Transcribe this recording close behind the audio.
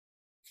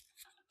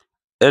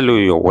Hello,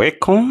 you're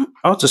welcome.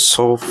 How to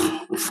solve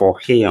for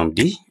A and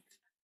B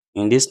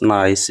in this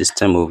nice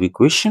system of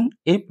equation.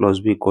 A plus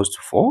B equals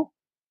to 4.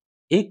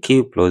 A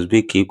cube plus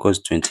B cube equals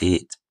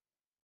 28.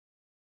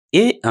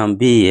 A and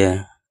B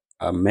here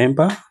are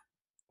member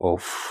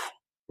of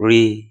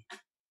real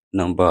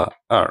number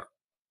R.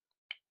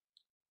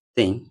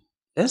 Then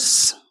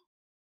let's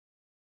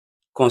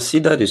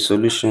consider the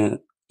solution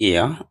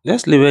here.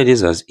 Let's label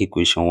this as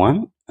equation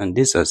 1 and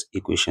this as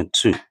equation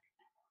 2.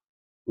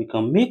 We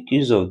can make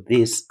use of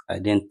this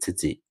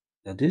identity,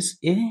 that is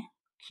A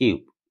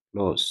cube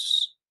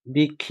plus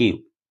B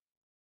cube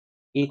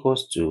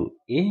equals to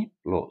A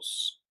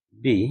plus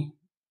B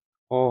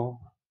or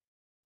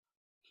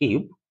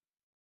cube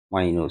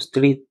minus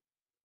 3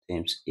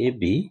 times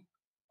AB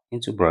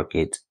into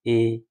bracket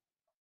A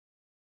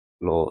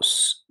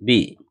plus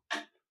B.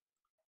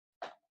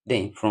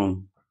 Then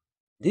from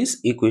this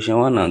equation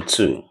 1 and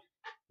 2,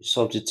 we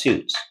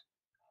substitute.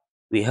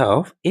 We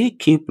have A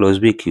cube plus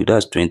B cube,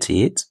 that's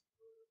 28.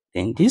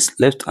 Then this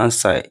left hand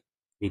side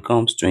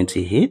becomes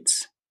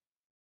 28.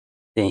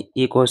 Then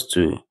equals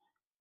to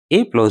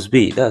A plus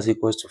B, that's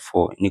equals to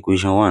 4 in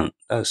equation 1.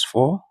 That's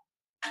 4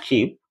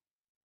 cube.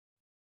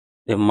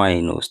 Then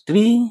minus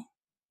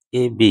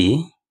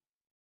 3AB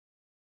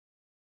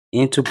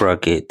into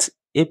bracket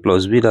A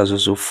plus B, that's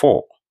also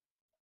 4.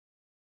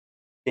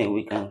 Then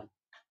we can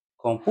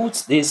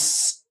compute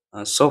this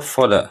and solve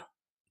further.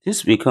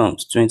 This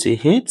becomes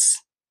 28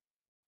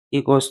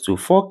 equals to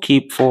 4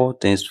 cube 4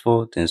 times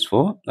 4 times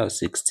 4, that's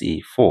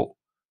 64.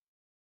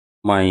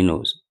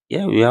 Minus,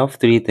 here we have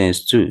 3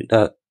 times 2,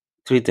 that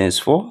 3 times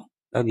 4,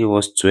 that gives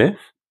us 12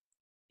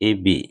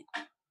 AB.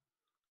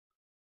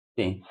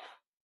 Then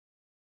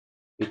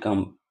we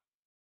can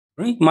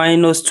bring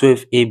minus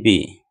 12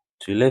 AB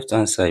to left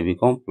hand side,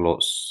 become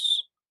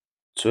plus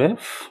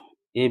 12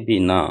 AB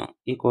now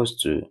equals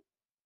to,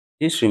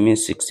 this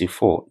remains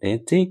 64.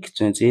 Then take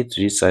 28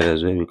 to this side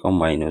as well, become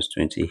minus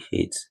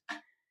 28.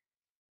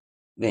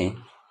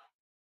 Then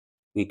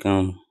we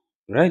can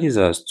write this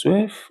as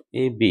 12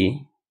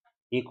 AB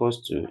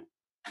equals to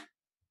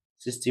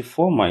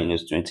 64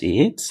 minus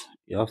 28,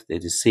 you have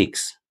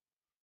 36.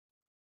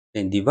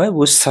 Then divide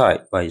both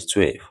sides by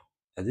 12.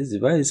 That is,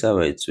 divide this side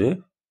by 12,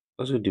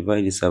 also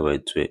divide this side by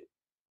 12.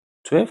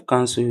 12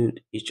 cancelled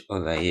each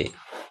other here.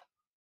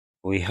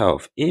 We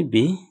have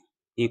AB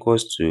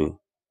equals to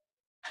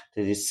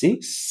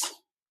 36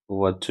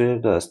 over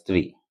 12, that's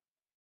 3.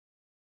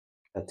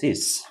 That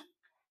is,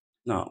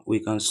 now we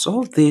can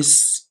solve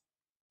this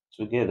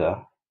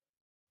together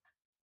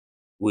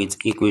with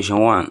equation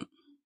 1.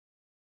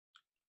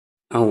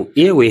 And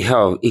here we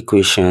have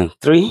equation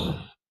 3.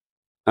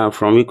 And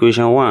from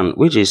equation 1,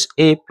 which is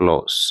A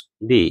plus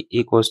B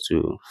equals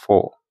to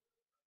 4,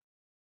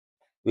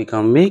 we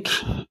can make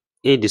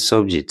A the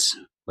subject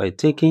by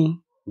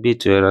taking B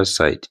to the other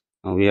side.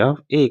 And we have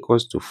A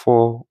equals to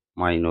 4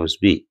 minus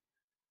B.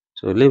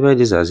 So label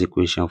this as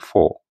equation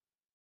 4.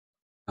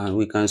 And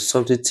we can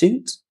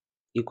substitute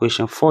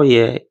equation 4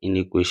 here in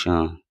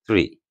equation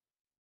 3.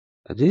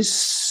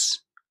 This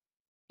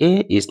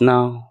A is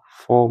now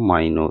 4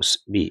 minus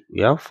B.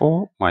 We have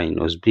 4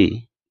 minus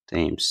B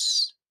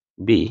times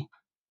B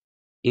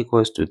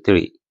equals to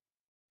 3.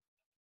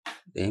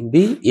 Then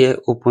B here,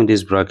 open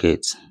this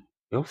bracket.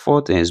 We have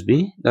 4 times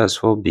B, that's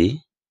 4B.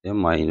 Then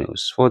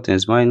minus 4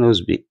 times minus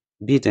B.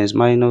 B times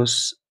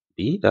minus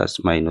B,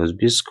 that's minus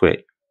B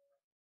squared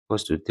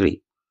equals to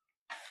 3.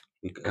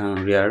 We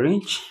can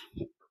rearrange.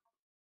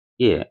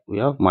 Here we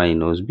have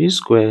minus B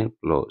squared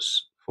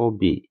plus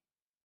 4B.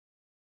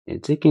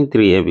 And taking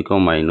 3 here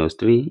become minus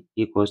 3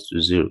 equals to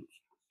 0.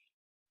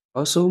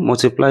 Also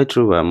multiply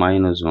through by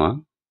minus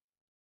 1.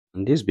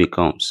 And this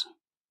becomes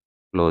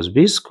plus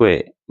B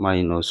squared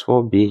minus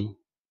 4B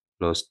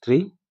plus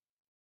 3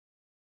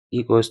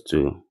 equals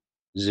to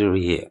 0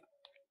 here.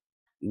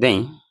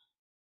 Then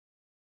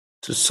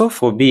to solve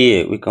for B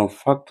here, we can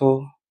factor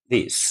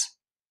this.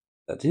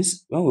 That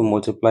is, when we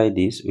multiply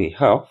this, we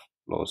have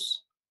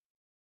plus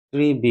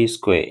 3B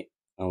squared.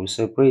 And we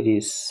separate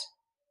this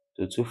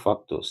to 2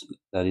 factors.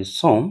 That is,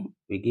 sum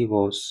will give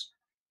us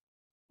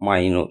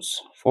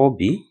minus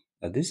 4B.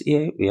 That is,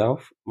 here we have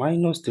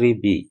minus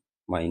 3B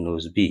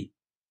minus B.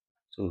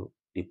 So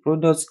the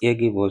product here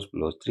give us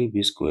plus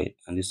 3B squared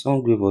and the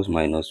sum give us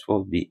minus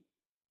 4B.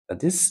 That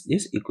this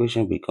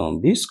equation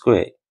becomes B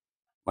squared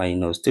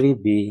minus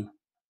 3B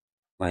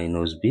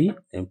minus B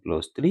and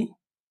plus 3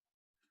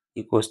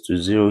 equals to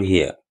 0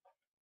 here.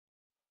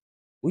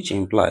 Which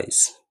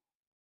implies,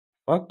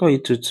 factor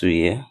it to 2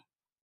 here.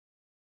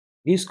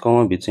 B is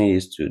common between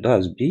these two.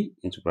 That's B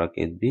into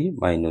bracket B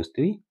minus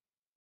 3.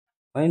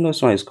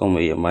 Minus 1 is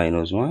common here.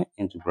 Minus 1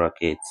 into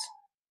bracket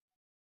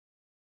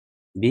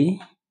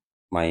B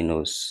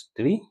minus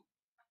 3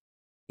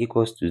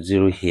 equals to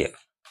 0 here.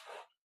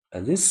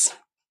 And this,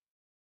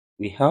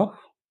 we have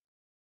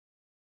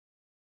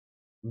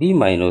B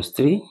minus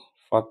 3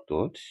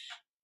 factored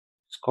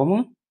is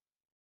common.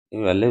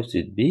 Then we are left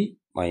with B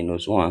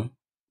minus 1,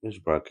 close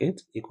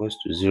bracket, equals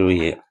to 0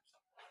 here.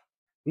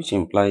 Which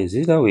implies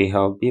either we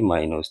have B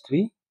minus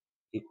 3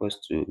 equals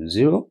to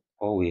 0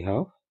 or we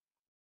have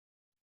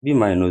b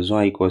minus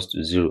 1 equals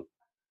to 0.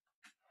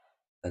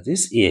 That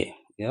is, here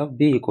we have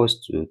b equals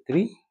to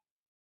 3,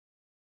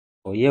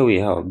 or here we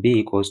have b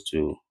equals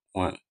to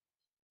 1.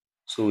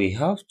 So we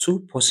have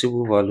two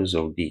possible values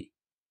of b.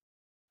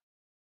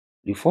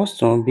 The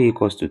first one, b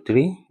equals to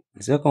 3.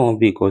 The second one,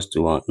 b equals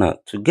to 1. Now,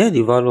 to get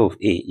the value of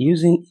a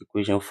using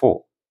equation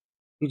 4,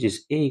 which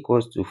is a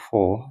equals to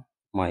 4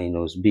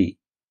 minus b.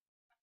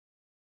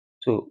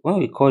 So when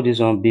we call this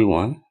one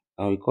b1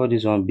 and we call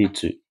this one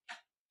b2, we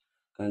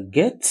can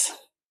get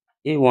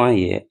a1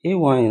 here.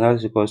 A1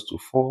 is equals to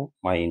 4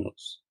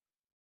 minus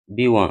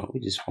b1,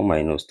 which is 4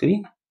 minus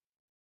 3.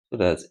 So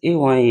that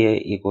a1 here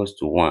equals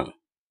to 1.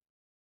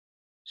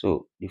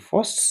 So the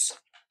first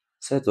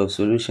set of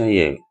solution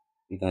here,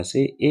 we can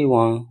say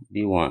a1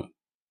 b1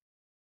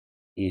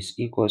 is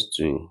equals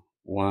to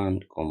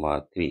 1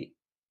 comma 3.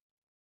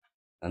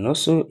 And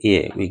also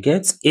here we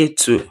get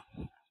a2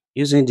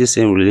 using the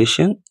same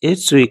relation.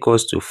 A2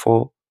 equals to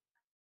 4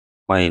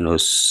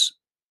 minus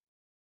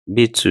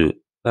b2,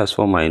 that's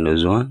 4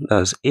 minus 1,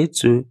 that's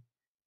a2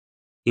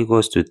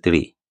 equals to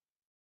 3.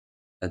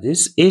 That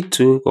is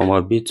a2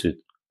 comma b2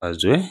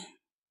 as well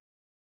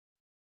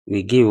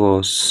will give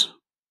us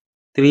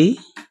 3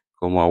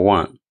 comma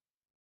 1.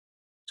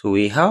 So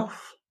we have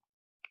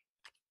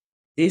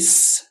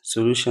this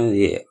solution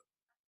here,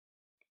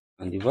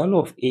 and the value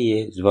of a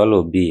here is the value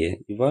of b here,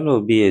 the value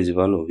of b here is the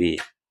value of a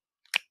here.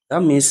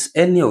 That means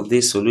any of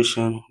these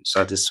solutions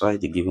satisfy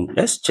the given.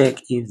 Let's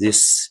check if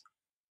this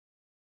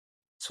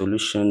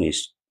solution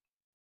is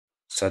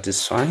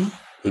satisfying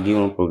the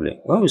given problem.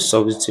 When we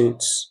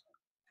substitute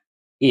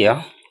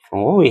here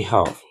from what we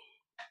have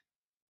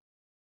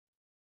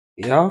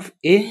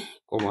a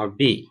comma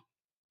b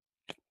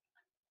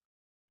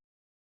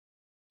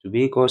to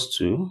be equals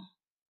to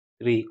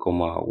 3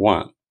 comma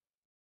 1.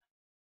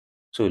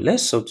 So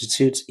let's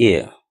substitute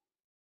here.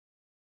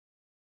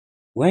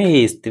 When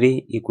a is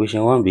 3,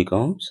 equation 1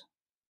 becomes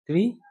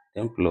 3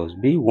 then plus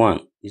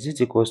b1 is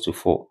it equals to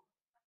 4.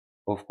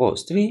 Of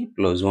course, 3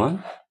 plus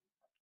 1,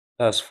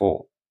 that's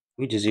 4,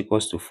 which is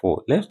equals to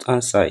 4. Left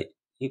hand side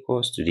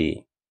equals to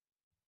the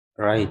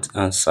right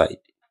hand side.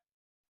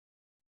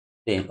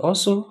 Then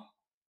also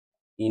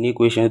in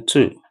equation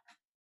 2,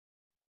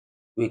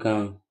 we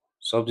can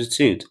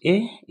substitute.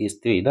 A is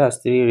 3, that's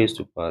 3 raised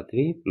to power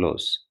 3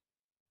 plus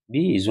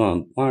b is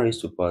 1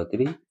 raised to power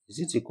 3 is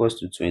it equals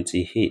to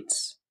 28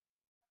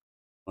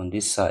 on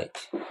this side.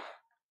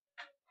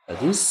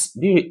 That is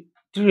b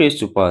 3 raised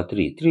to power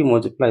 3. 3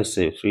 multiplies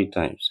itself 3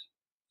 times.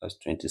 That's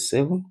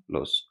 27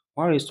 plus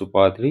 1 raised to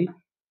power 3.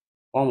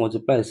 1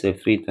 multiplies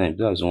itself 3 times.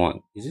 That's 1.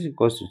 Is it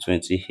equals to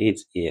 28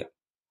 here?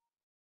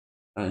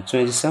 And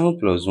 27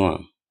 plus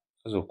 1.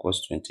 That's of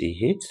course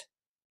 28.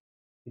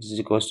 Which is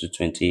equals to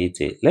 28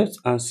 here. Left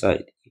hand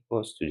side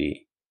equals to the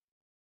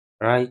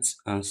right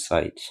hand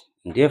side.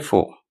 And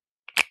therefore,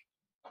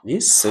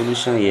 this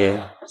solution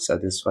here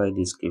satisfies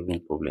this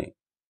given problem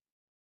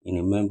in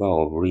a member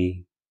of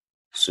real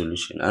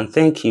solution. And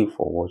thank you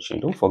for watching.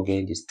 Don't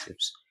forget these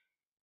tips.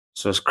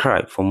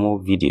 Subscribe for more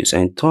videos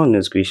and turn on the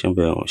notification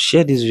bell on.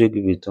 Share this video,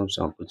 give it a thumbs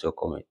up and put your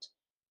comment.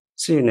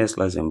 See you next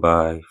lesson.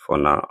 Bye for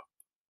now.